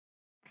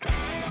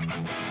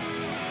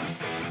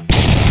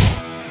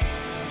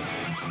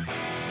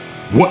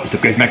What's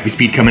up guys,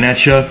 Macabespeed coming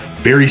at ya.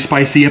 Very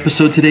spicy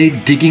episode today,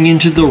 digging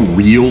into the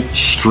real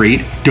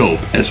straight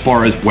dope as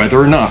far as whether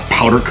or not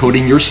powder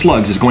coating your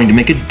slugs is going to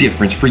make a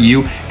difference for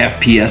you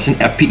FPS and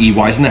FPE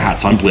wise in the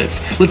Hatsan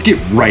Blitz. Let's get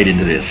right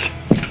into this.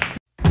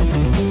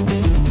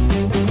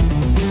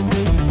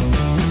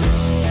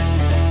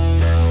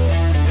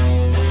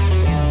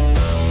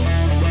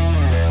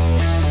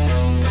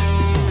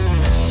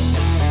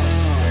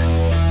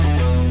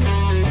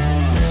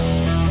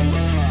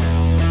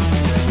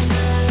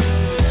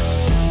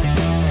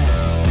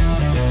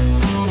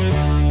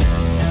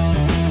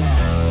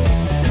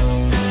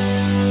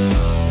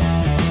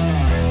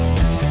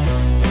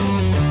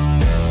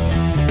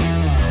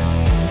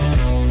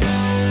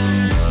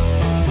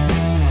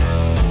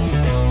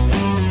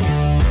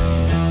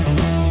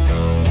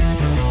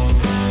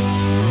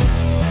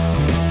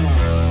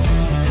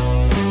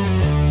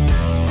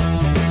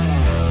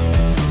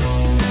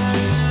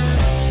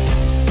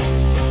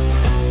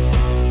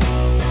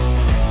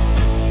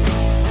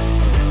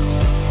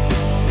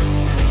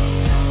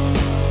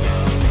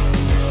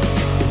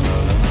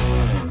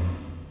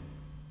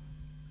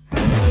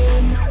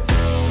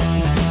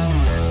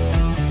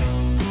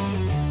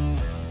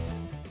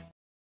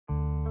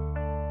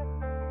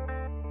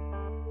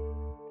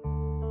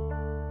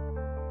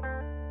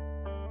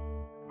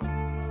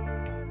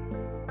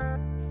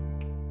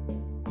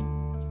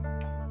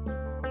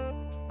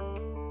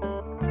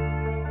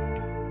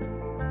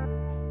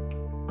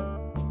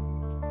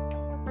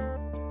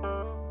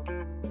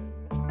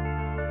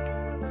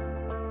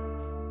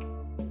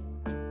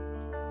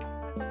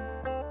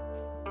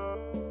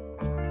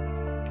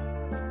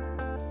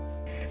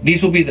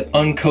 These will be the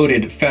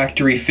uncoated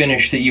factory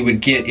finish that you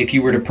would get if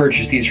you were to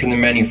purchase these from the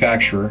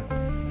manufacturer.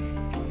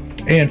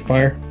 And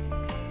fire.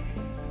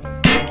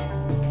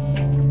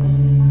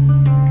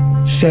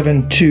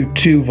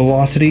 722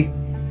 velocity.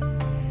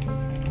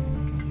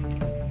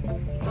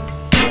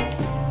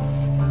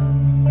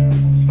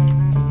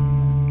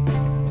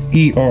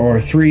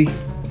 ERR3.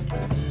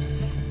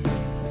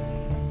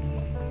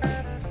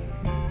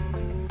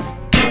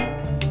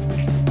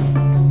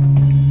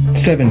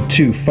 Seven,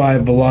 2,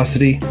 5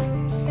 velocity.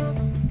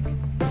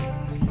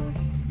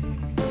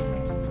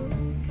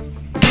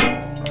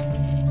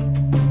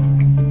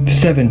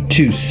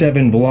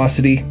 727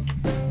 velocity.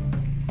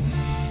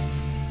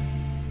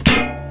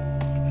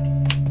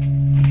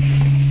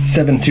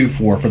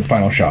 724 for the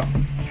final shot.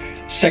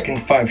 Second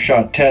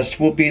 5-shot test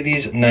will be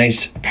these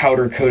nice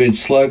powder coated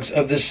slugs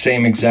of the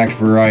same exact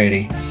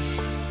variety.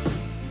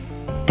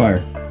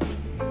 Fire.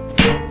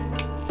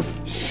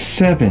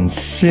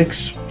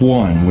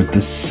 761 with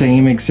the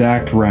same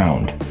exact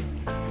round.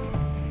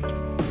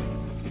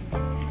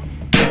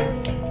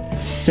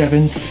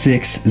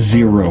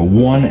 760,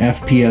 1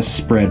 FPS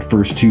spread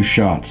first 2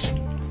 shots.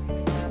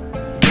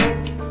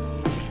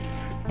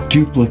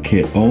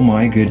 Duplicate, oh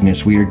my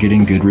goodness, we are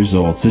getting good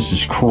results. This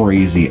is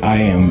crazy. I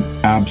am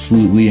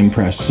absolutely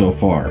impressed so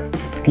far.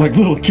 Like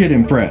little kid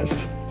impressed.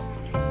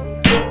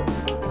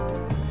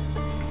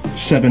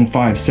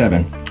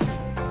 757.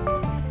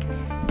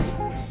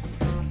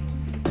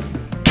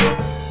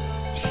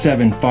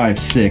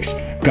 756.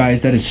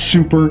 Guys, that is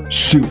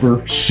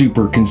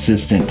super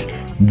consistent.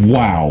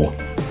 Wow.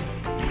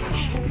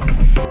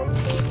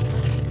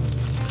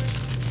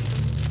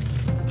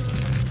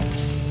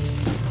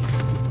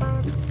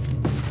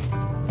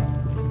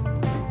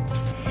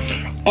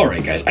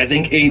 Alright guys, I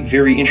think a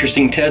very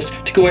interesting test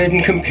to go ahead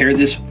and compare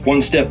this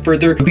one step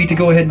further would be to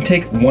go ahead and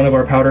take one of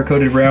our powder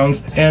coated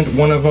rounds and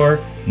one of our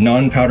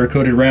non-powder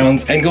coated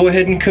rounds and go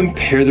ahead and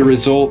compare the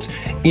results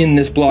in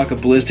this block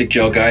of ballistic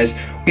gel, guys.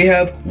 We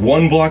have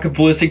one block of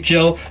ballistic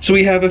gel, so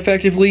we have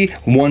effectively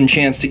one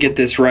chance to get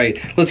this right.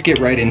 Let's get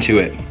right into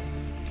it.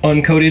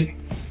 Uncoated,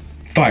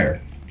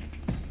 fire.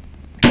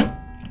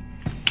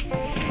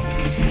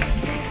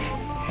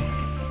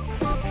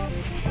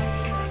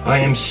 I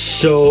am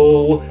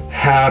so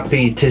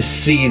happy to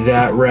see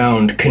that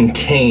round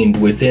contained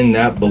within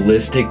that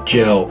ballistic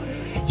gel.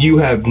 You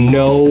have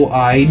no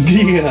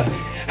idea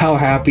how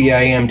happy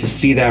I am to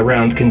see that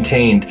round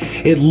contained.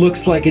 It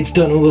looks like it's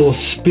done a little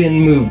spin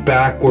move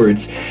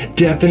backwards.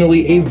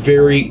 Definitely a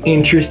very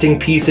interesting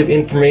piece of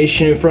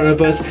information in front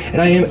of us,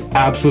 and I am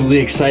absolutely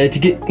excited to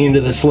get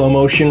into the slow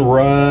motion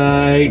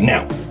right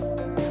now.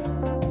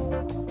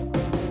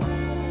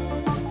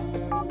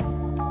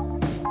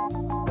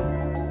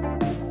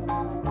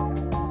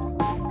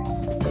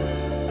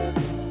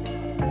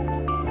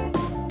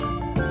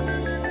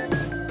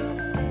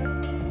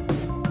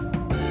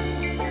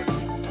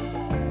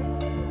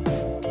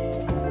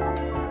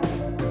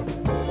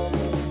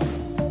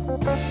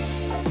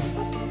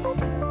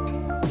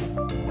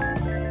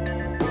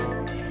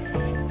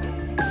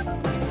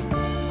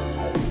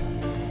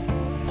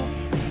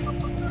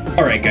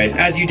 Alright guys,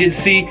 as you did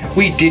see,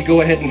 we did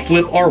go ahead and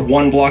flip our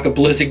one block of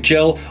ballistic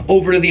gel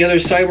over to the other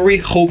side where we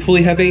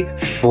hopefully have a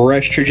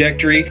fresh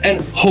trajectory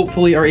and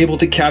hopefully are able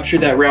to capture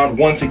that round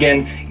once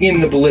again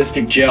in the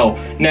ballistic gel.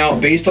 Now,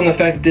 based on the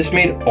fact that this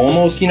made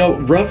almost,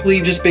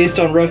 roughly just based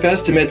on rough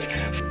estimates,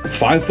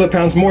 5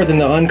 foot-pounds more than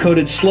the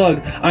uncoated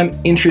slug, I'm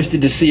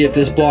interested to see if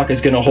this block is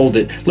going to hold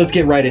it. Let's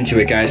get right into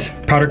it, guys.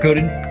 Powder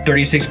coated,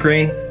 36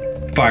 grain,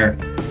 fire.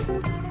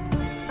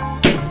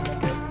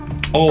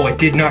 Oh, it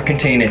did not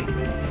contain it.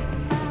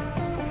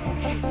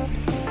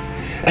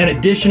 And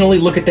additionally,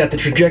 look at that, the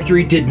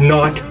trajectory did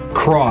not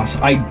cross.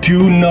 I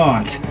do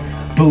not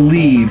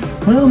believe,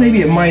 well,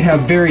 maybe it might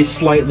have very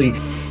slightly,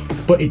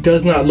 but it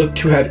does not look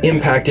to have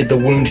impacted the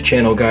wound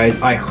channel,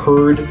 guys. I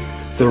heard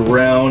the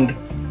round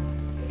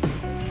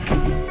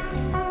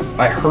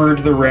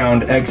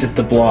exit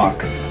the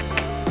block.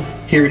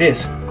 Here it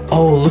is.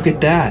 Oh, look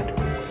at that.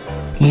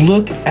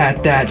 Look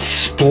at that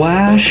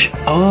splash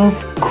of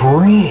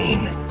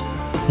green.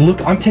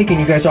 Look, I'm taking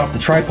you guys off the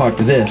tripod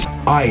for this.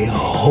 I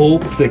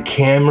hope the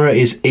camera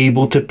is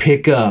able to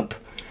pick up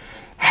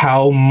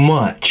how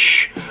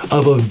much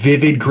of a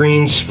vivid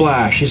green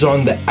splash is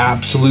on the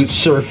absolute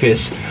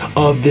surface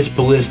of this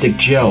ballistic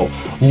gel.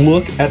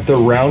 Look at the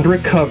round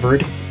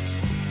recovered.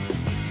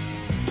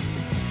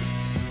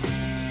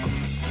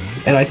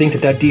 And I think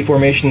that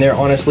deformation there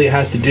honestly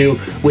has to do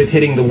with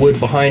hitting the wood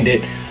behind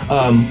it.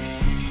 And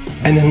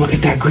then look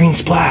at that green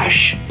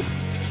splash.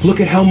 Look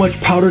at how much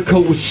powder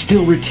coat was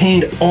still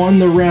retained on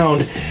the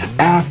round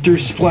after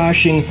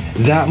splashing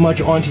that much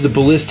onto the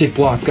ballistic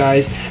block,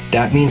 guys.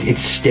 That means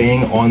it's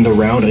staying on the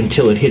round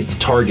until it hits the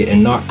target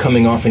and not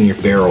coming off in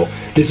your barrel.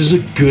 This is a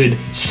good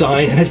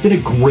sign and has been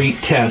a great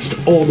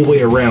test all the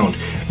way around.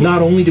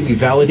 Not only did we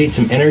validate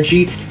some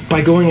energy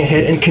by going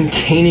ahead and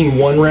containing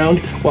one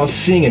round while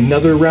seeing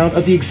another round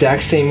of the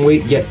exact same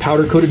weight yet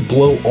powder coated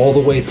blow all the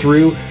way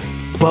through,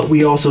 but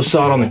we also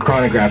saw it on the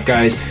chronograph,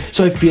 guys.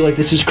 So I feel like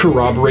this is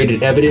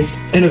corroborated evidence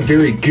and a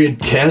very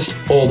good test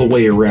all the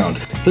way around.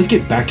 Let's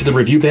get back to the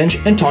review bench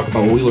and talk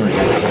about what we learned.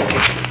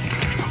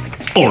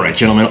 Alright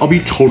gentlemen, I'll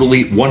be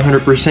totally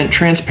 100%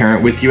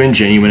 transparent with you and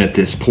genuine at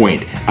this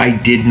point. I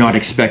did not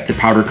expect the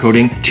powder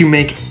coating to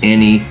make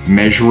any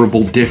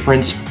measurable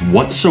difference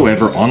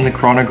whatsoever on the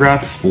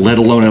chronograph, let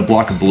alone a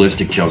block of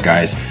ballistic gel,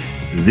 guys.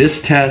 This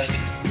test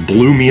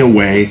blew me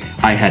away.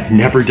 I had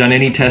never done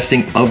any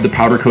testing of the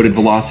powder coated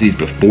velocities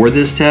before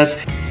this test,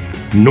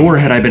 nor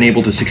had I been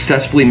able to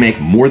successfully make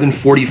more than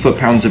 40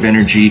 foot-pounds of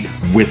energy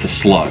with a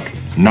slug.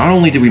 Not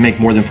only did we make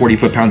more than 40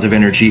 foot-pounds of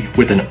energy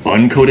with an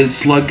uncoated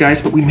slug,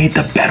 guys, but we made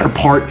the better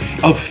part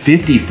of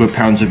 50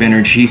 foot-pounds of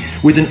energy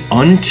with an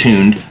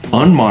untuned,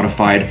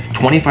 unmodified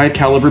 25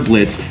 caliber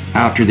Blitz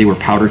after they were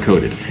powder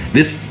coated.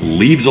 This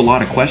leaves a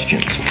lot of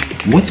questions.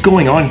 What's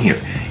going on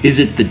here? Is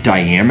it the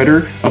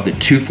diameter of the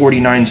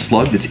 249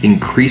 slug that's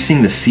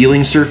increasing the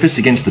sealing surface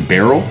against the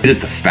barrel? Is it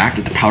the fact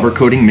that the powder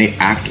coating may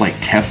act like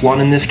Teflon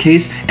in this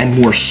case and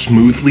more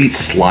smoothly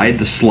slide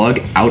the slug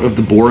out of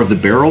the bore of the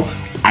barrel?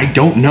 I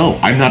don't know.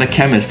 I'm not a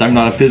chemist, I'm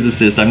not a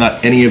physicist, I'm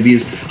not any of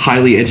these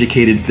highly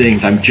educated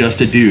things. I'm just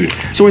a dude.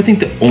 So I think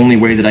the only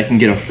way that I can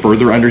get a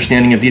further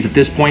understanding of these at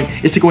this point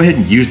is to go ahead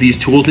and use these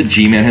tools that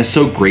G-Man has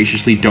so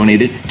graciously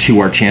donated to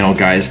our channel,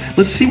 guys.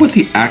 Let's see what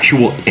the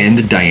actual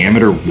end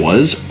diameter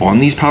was on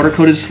these powder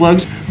coated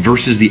slugs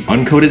versus the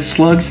uncoated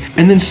slugs,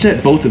 and then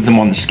set both of them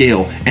on the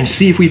scale and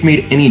see if we've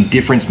made any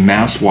difference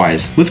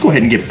mass-wise. Let's go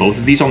ahead and get both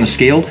of these on the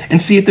scale and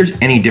see if there's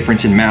any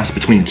difference in mass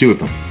between the two of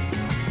them.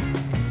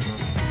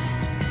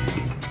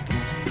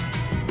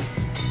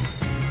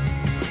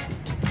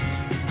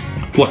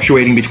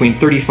 Fluctuating between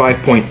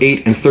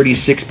 35.8 and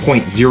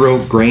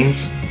 36.0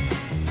 grains.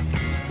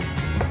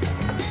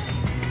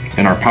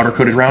 And our powder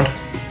coated round.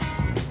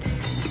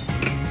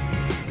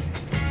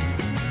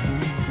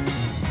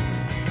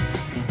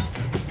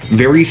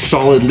 Very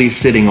solidly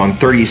sitting on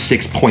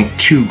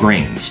 36.2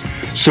 grains.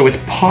 So it's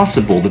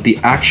possible that the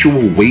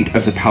actual weight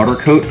of the powder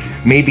coat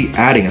may be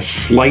adding a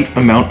slight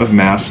amount of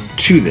mass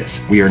to this.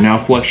 We are now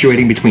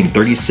fluctuating between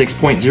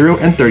 36.0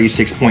 and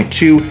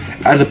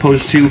 36.2 as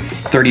opposed to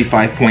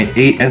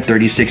 35.8 and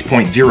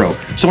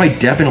 36.0. So I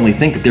definitely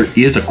think that there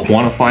is a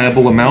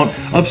quantifiable amount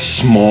of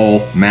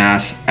small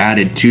mass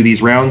added to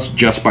these rounds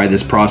just by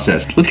this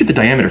process. Let's get the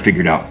diameter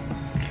figured out.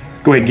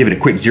 Go ahead and give it a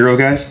quick 0,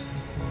 guys.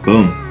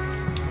 Boom.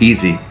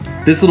 Easy.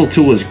 This little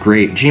tool is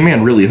great.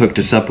 G-Man really hooked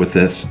us up with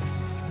this.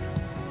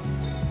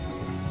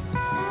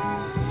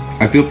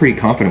 I feel pretty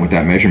confident with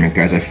that measurement,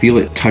 guys. I feel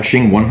it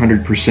touching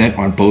 100%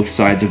 on both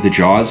sides of the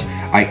jaws.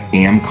 I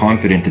am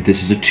confident that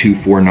this is a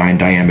 249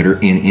 diameter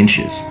in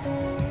inches.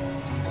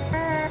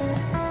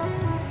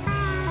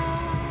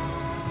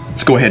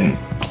 Let's go ahead and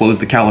close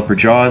the caliper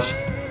jaws,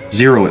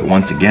 0 it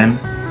once again,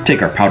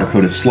 take our powder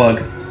coated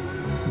slug,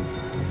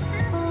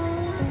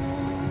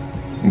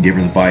 and give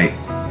her the bite.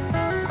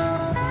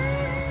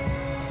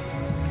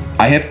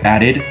 I have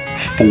added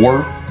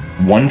 4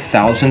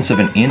 1/1000ths of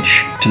an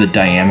inch to the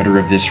diameter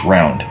of this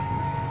round.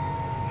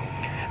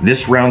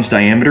 This round's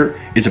diameter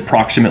is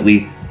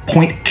approximately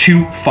 0.2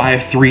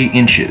 0.253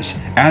 inches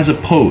as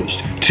opposed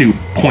to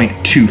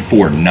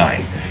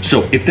 0.249.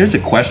 So if there's a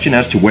question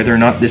as to whether or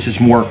not this is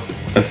more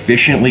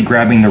efficiently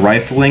grabbing the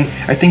rifling,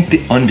 I think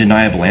the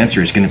undeniable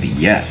answer is going to be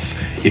yes.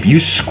 If you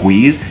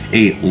squeeze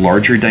a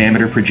larger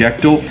diameter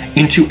projectile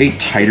into a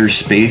tighter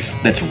space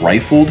that's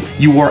rifled,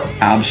 you are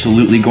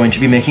absolutely going to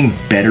be making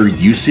better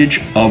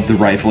usage of the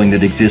rifling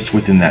that exists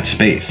within that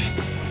space.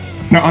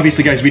 Now,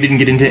 obviously, guys, we didn't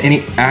get into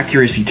any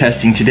accuracy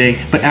testing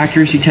today, but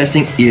accuracy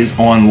testing is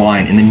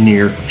online in the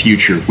near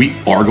future. We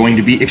are going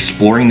to be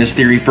exploring this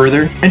theory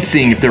further and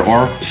seeing if there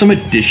are some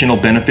additional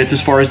benefits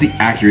as far as the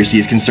accuracy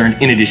is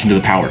concerned in addition to the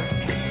power.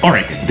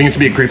 Alright guys, I think it's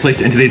going to be a great place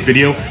to end today's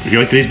video. If you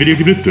like today's video,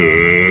 give it a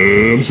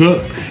thumbs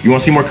up. If you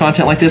want to see more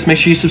content like this, make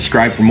sure you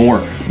subscribe for more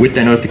with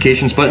that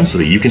notifications button so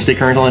that you can stay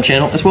current on the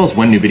channel as well as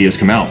when new videos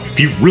come out. If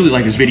you really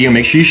like this video,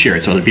 make sure you share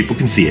it so other people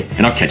can see it,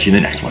 and I'll catch you in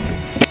the next one.